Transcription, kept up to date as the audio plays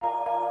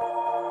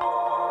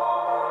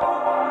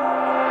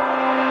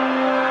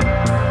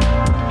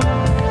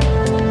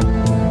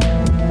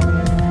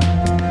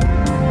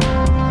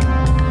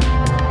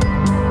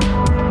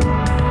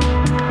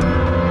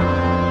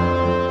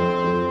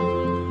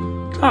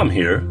Tom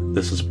here.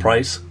 This is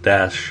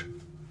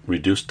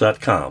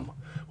price-reduced.com,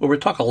 where we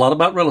talk a lot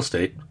about real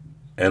estate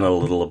and a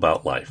little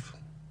about life.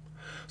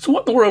 So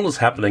what in the world is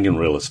happening in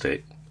real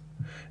estate?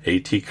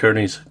 A.T.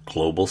 Kearney's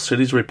Global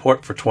Cities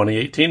Report for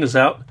 2018 is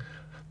out.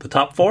 The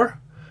top 4?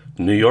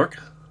 New York,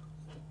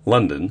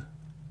 London,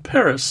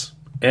 Paris,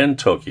 and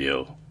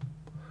Tokyo.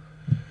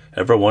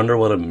 Ever wonder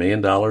what $1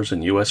 million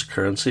in U.S.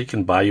 currency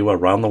can buy you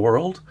around the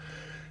world?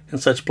 In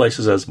such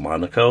places as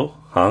Monaco,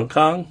 Hong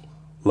Kong,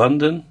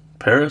 London,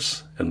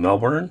 Paris, and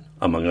Melbourne,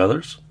 among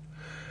others.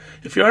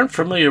 If you aren't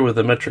familiar with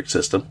the metric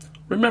system,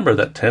 remember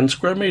that 10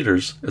 square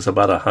meters is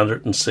about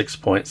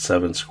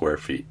 106.7 square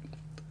feet.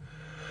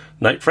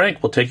 Knight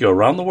Frank will take you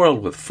around the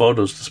world with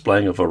photos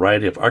displaying a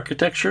variety of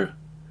architecture,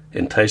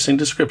 enticing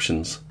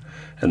descriptions,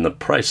 and the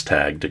price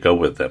tag to go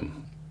with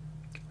them.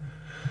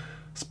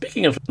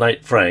 Speaking of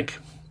Knight Frank,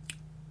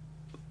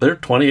 their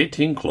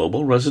 2018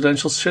 Global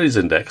Residential Cities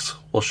Index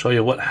will show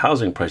you what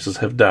housing prices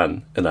have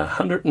done in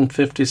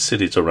 150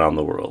 cities around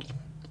the world.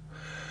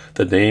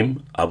 The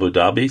name Abu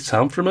Dhabi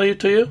sound familiar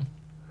to you?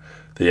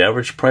 The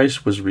average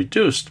price was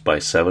reduced by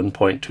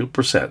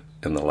 7.2%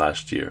 in the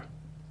last year.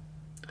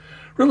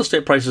 Real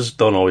estate prices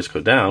don't always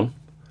go down,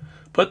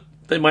 but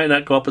they might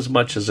not go up as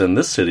much as in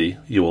this city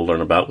you will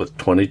learn about with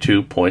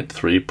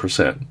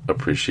 22.3%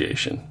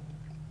 appreciation.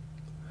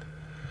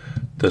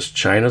 Does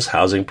China's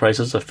housing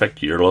prices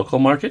affect your local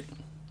market?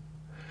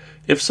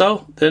 If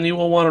so, then you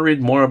will want to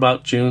read more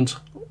about June's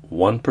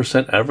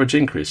 1% average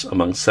increase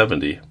among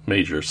 70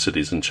 major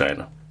cities in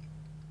China.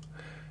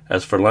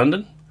 As for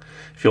London,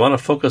 if you want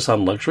to focus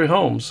on luxury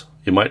homes,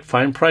 you might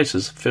find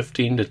prices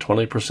 15 to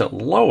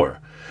 20% lower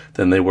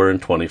than they were in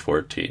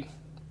 2014.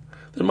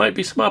 There might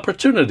be some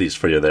opportunities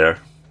for you there.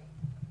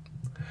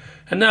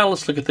 And now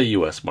let's look at the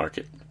U.S.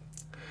 market.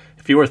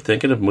 If you are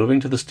thinking of moving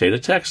to the state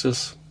of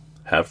Texas,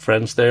 have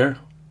friends there,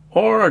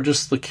 or are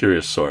just the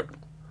curious sort,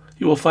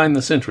 you will find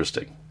this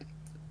interesting.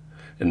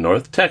 In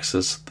North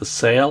Texas, the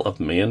sale of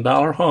 $1 million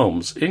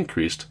homes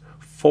increased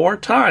 4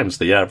 times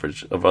the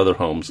average of other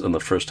homes in the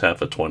first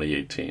half of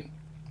 2018.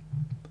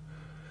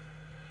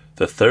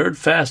 The third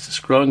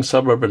fastest growing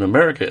suburb in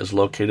America is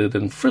located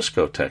in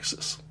Frisco,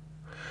 Texas.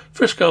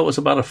 Frisco is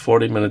about a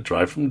 40-minute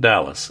drive from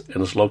Dallas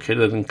and is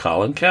located in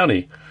Collin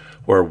County,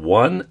 where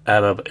 1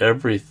 out of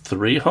every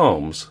 3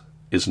 homes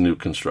is new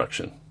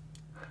construction.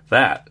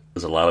 That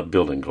is a lot of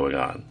building going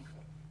on.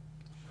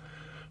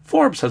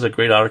 Forbes has a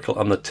great article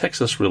on the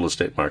Texas real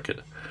estate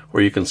market,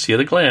 where you can see at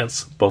a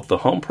glance both the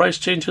home price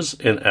changes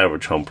and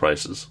average home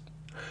prices.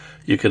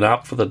 You can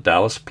opt for the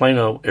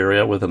Dallas-Plano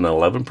area with an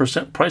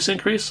 11% price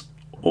increase,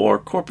 or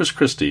Corpus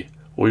Christi,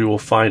 where you will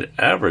find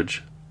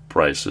average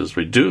prices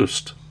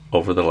reduced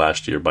over the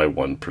last year by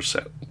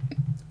 1%.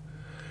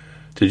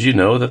 Did you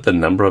know that the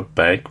number of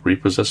bank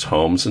repossessed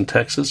homes in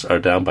Texas are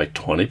down by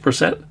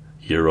 20%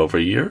 year over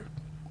year?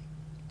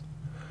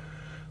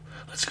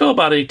 Let's go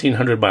about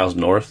 1,800 miles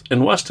north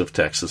and west of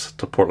Texas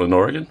to Portland,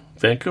 Oregon,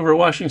 Vancouver,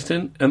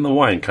 Washington, and the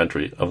wine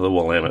country of the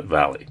Willamette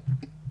Valley.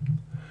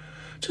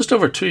 Just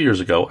over 2 years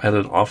ago, I had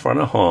an offer on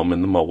a home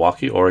in the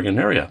Milwaukee, Oregon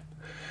area.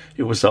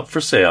 It was up for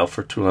sale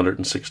for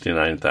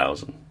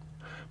 $269,000.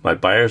 My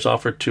buyers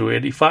offered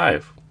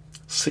 $285,000,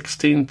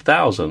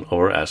 $16,000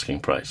 over asking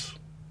price.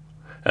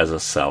 As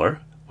a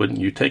seller, wouldn't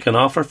you take an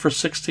offer for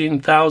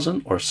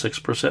 $16,000 or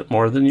 6%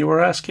 more than you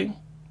were asking?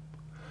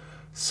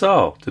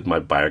 So, did my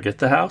buyer get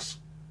the house?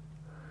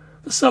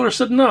 The seller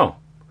said no.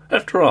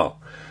 After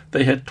all,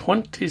 they had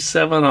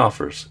 27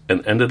 offers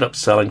and ended up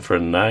selling for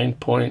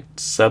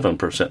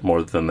 9.7%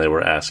 more than they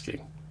were asking.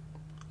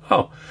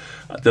 Oh,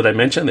 did I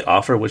mention the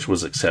offer which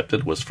was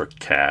accepted was for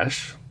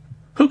cash?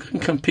 Who can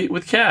compete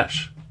with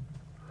cash?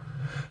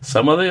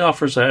 Some of the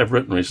offers I have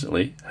written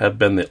recently have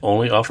been the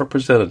only offer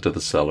presented to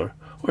the seller,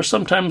 or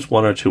sometimes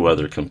 1 or 2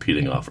 other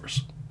competing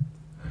offers.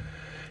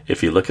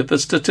 If you look at the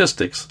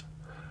statistics,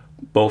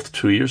 both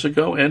 2 years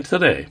ago and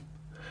today,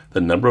 the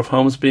number of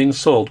homes being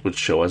sold would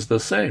show as the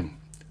same.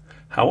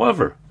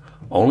 However,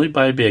 only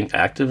by being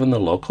active in the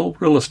local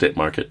real estate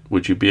market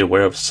would you be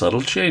aware of subtle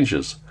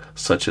changes,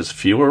 such as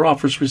fewer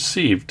offers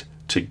received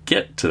to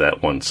get to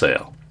that one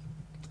sale.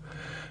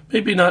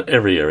 Maybe not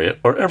every area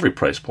or every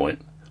price point,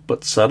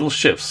 but subtle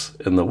shifts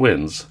in the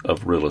winds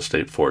of real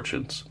estate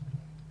fortunes.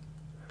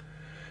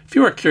 If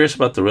you are curious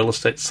about the real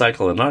estate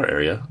cycle in our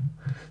area,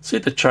 see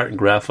the chart and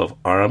graph of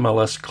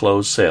RMLS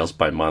closed sales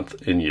by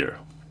month and year.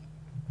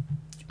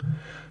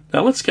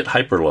 Now let's get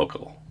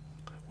hyperlocal,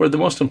 where the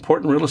most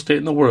important real estate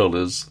in the world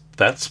is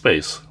that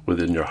space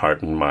within your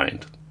heart and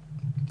mind.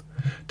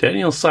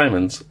 Daniel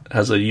Simons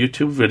has a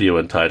YouTube video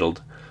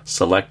entitled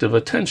Selective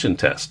Attention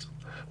Test,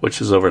 which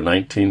has over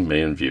 19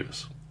 million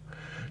views.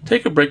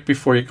 Take a break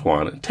before you go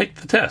on and take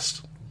the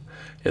test.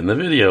 In the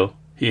video,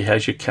 he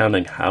has you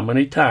counting how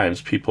many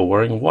times people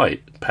wearing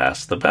white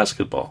pass the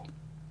basketball.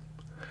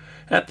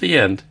 At the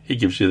end, he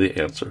gives you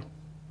the answer.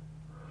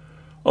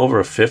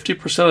 Over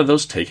 50% of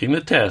those taking the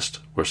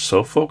test were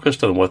so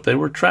focused on what they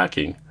were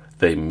tracking,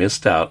 they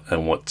missed out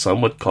on what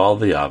some would call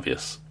the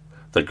obvious,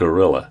 the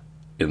gorilla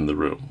in the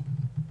room.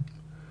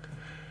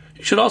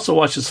 You should also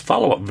watch his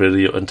follow-up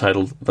video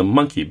entitled The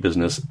Monkey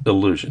Business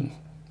Illusion.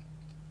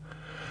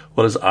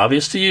 What is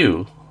obvious to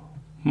you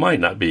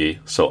might not be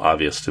so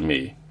obvious to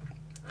me.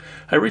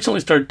 I recently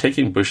started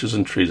taking bushes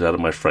and trees out of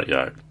my front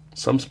yard.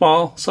 Some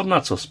small, some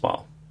not so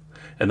small.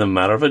 In the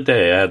matter of a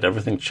day, I had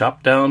everything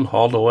chopped down,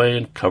 hauled away,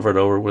 and covered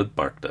over with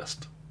bark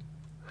dust.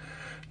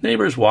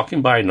 Neighbors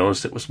walking by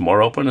noticed it was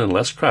more open and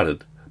less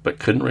crowded, but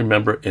couldn't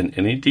remember in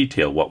any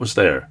detail what was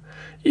there,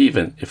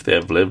 even if they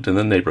have lived in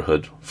the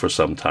neighborhood for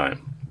some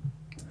time.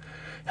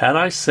 Had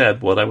I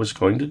said what I was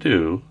going to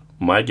do,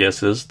 my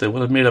guess is they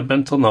would have made a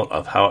mental note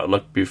of how it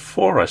looked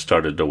before I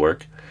started to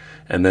work,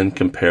 and then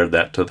compared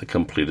that to the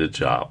completed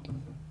job.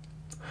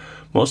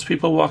 Most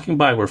people walking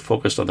by were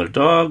focused on their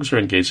dogs or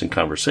engaged in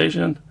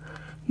conversation,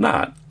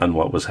 not on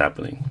what was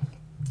happening.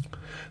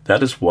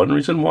 That is one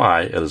reason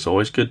why it is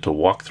always good to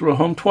walk through a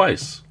home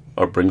twice,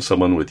 or bring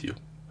someone with you,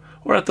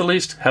 or at the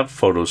least have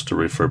photos to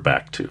refer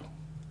back to.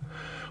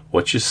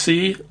 What you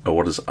see, or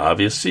what is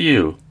obvious to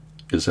you,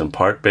 is in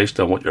part based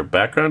on what your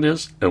background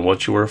is and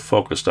what you are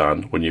focused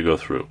on when you go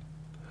through.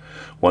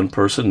 One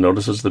person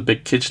notices the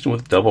big kitchen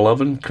with double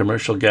oven,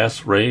 commercial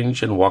gas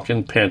range, and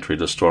walk-in pantry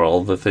to store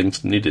all the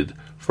things needed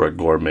for a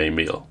gourmet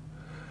meal.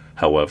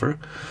 However,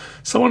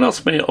 someone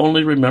else may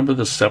only remember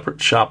the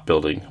separate shop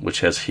building,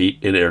 which has heat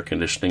and air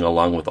conditioning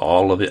along with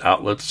all of the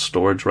outlets,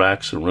 storage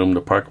racks, and room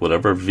to park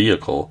whatever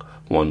vehicle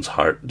one's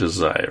heart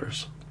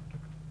desires.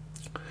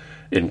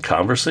 In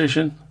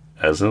conversation,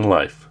 as in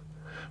life,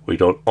 we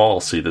don't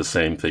all see the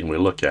same thing we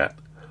look at,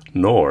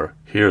 nor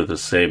hear the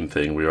same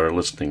thing we are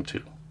listening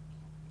to.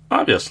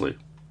 Obviously,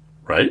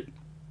 right?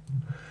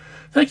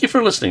 Thank you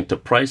for listening to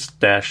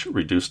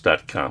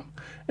Price-Reduce.com.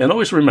 And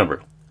always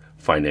remember,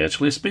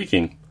 financially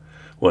speaking,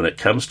 when it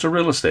comes to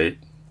real estate,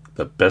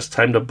 the best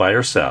time to buy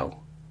or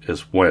sell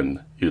is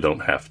when you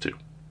don't have to.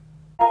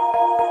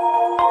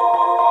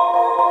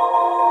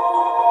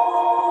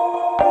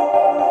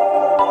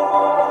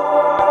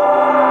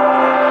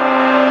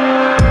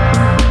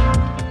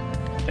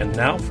 And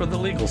now for the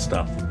legal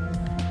stuff.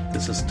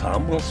 This is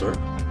Tom Wilser,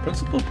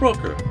 Principal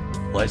Broker,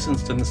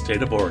 licensed in the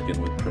state of Oregon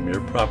with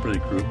Premier Property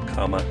Group,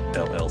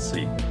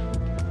 LLC.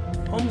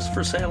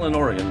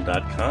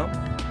 HomesForSaleInOregon.com,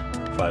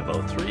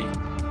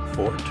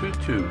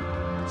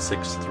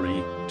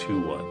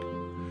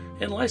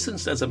 503-422-6321. And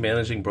licensed as a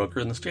managing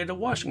broker in the state of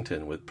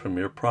Washington with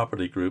Premier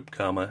Property Group,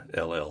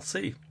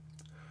 LLC.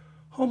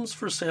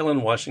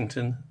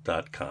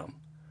 HomesForSaleInWashington.com,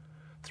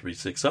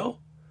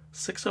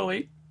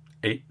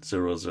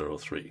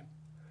 360-608-8003.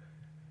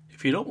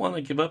 If you don't want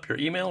to give up your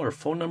email or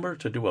phone number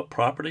to do a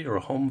property or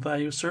a home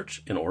value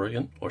search in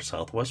Oregon or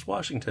Southwest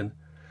Washington,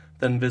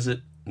 then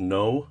visit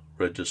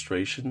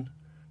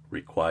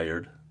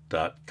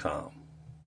noregistrationrequired.com.